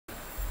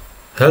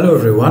Hello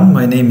everyone,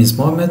 my name is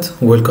Mohammed.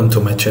 Welcome to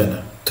my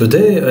channel.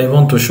 Today I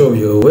want to show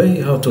you a way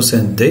how to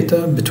send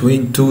data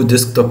between two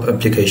desktop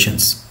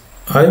applications.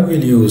 I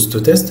will use to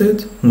test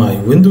it my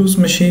Windows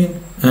machine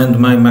and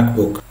my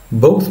MacBook.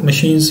 Both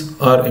machines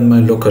are in my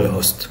local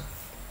host.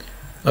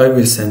 I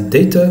will send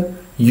data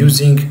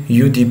using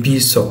UDP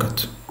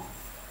Socket.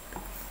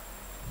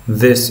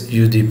 This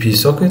UDP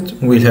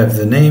socket will have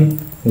the name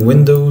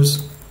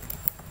Windows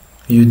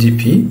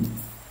UDP.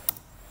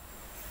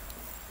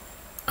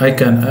 I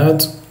can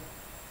add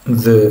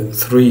the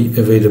three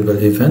available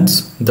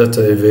events: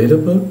 data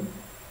available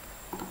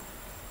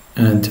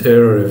and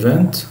error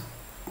event,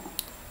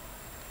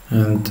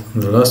 and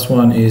the last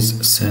one is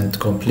send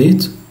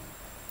complete.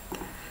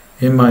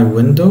 In my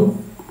window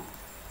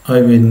I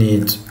will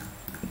need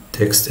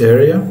text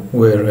area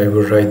where I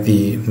will write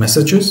the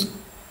messages,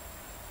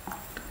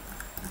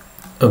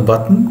 a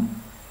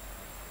button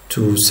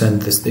to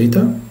send this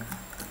data,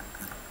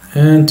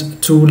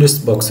 and two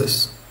list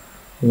boxes.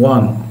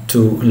 One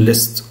to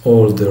list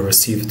all the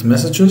received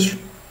messages,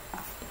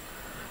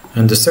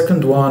 and the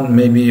second one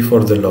maybe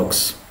for the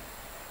logs.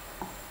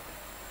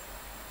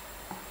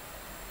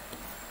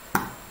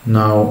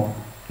 Now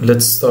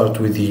let's start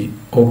with the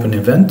open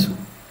event.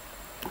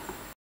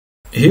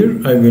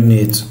 Here I will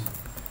need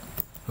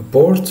a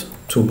port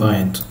to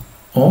bind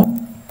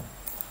on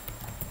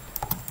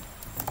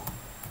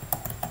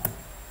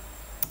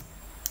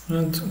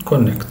and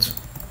connect.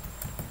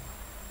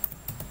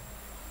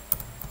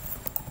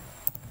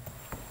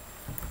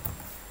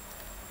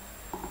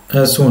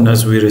 As soon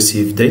as we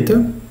receive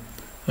data,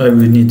 I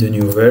will need a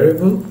new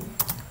variable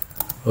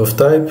of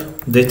type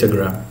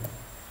datagram.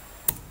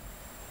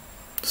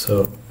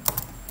 So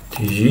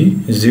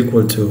tg is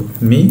equal to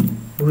me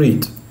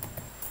read.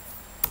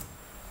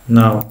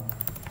 Now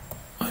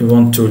I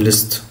want to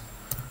list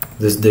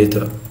this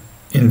data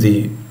in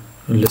the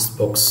list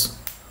box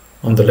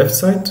on the left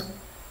side,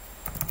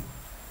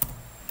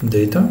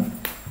 data.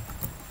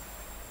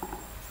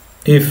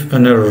 If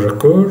an error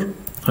occurs,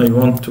 I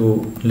want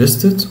to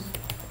list it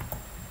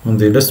on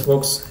the list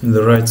box in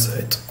the right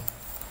side.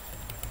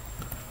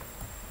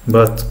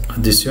 But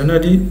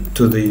additionally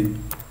to the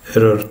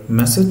error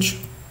message,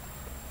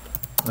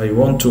 I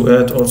want to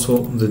add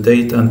also the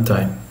date and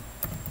time.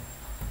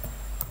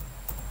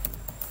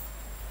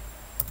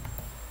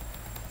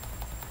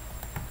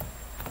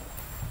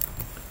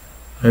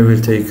 I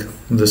will take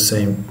the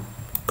same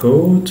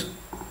code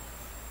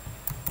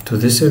to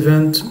this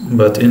event,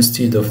 but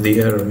instead of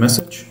the error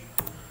message,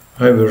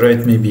 I will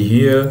write maybe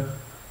here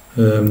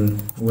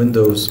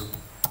Windows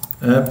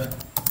app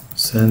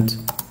sent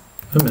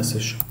a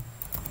message.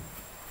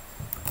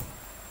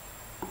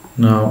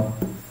 Now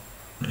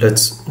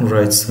let's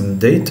write some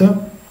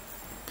data.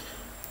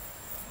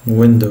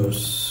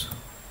 Windows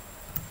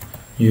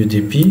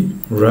UDP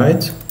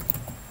write.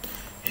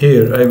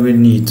 Here I will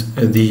need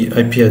the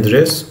IP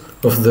address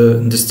of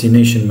the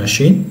destination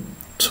machine,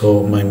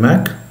 so my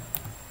Mac,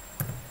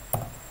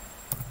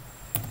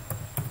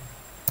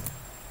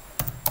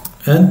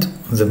 and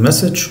the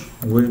message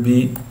will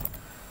be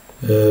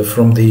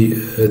from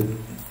the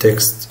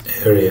text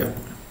area.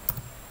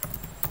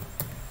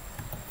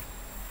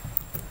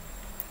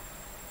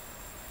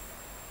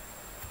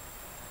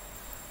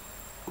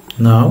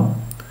 Now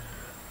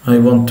I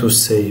want to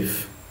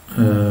save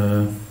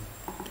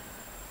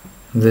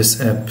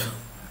this app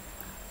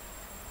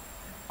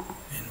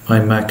in my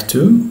Mac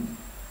too,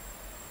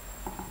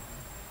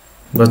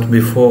 but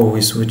before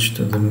we switch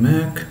to the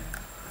Mac,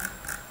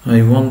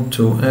 I want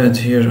to add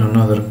here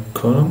another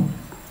column.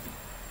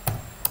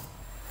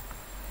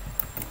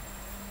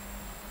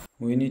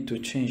 We need to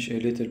change a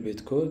little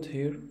bit code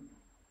here.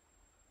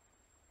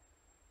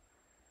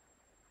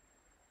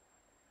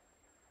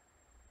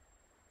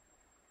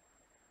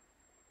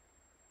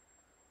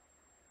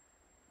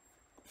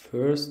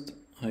 First,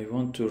 I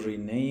want to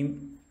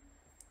rename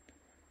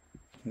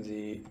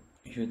the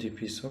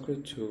UDP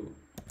socket to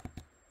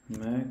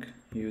Mac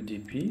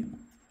UDP.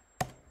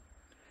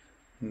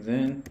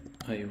 Then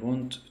I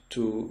want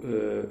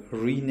to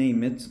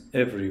rename it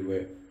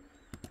everywhere.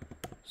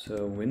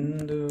 So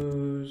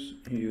Windows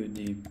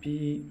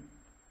UDP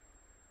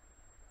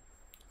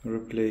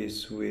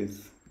replace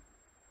with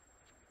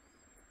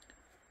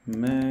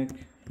Mac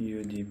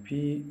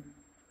UDP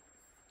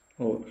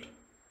all.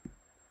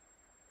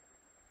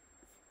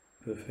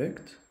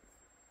 Perfect.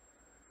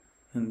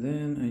 And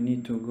then I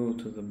need to go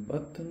to the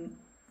button,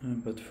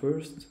 but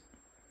first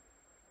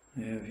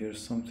I have here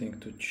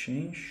something to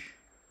change.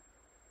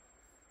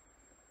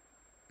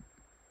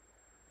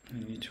 I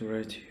need to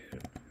write here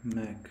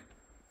Mac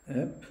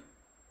app,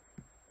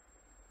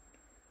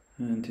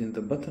 and in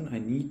the button I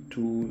need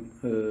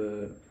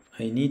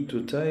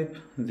to type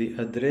the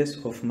address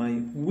of my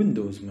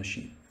Windows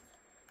machine.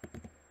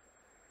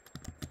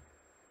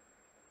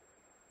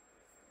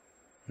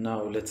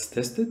 Now let's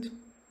test it.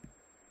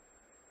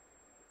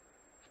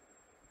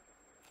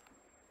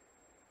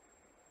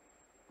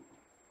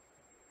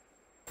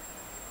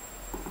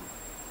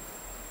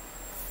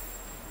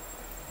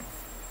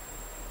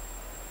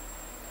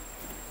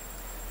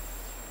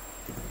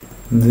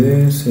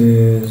 This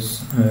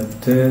is a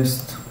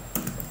test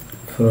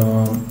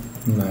from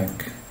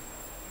Mac.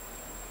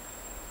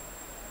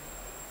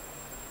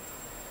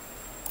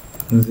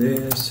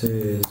 This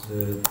is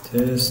a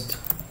test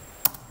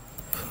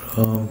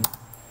from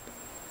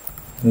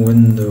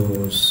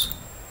Windows.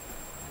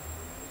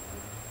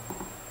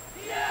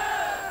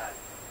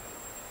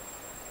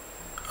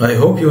 I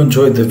hope you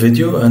enjoyed the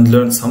video and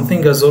learned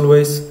something as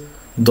always.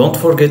 Don't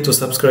forget to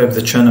subscribe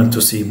the channel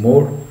to see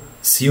more.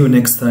 See you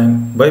next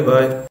time. Bye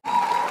bye.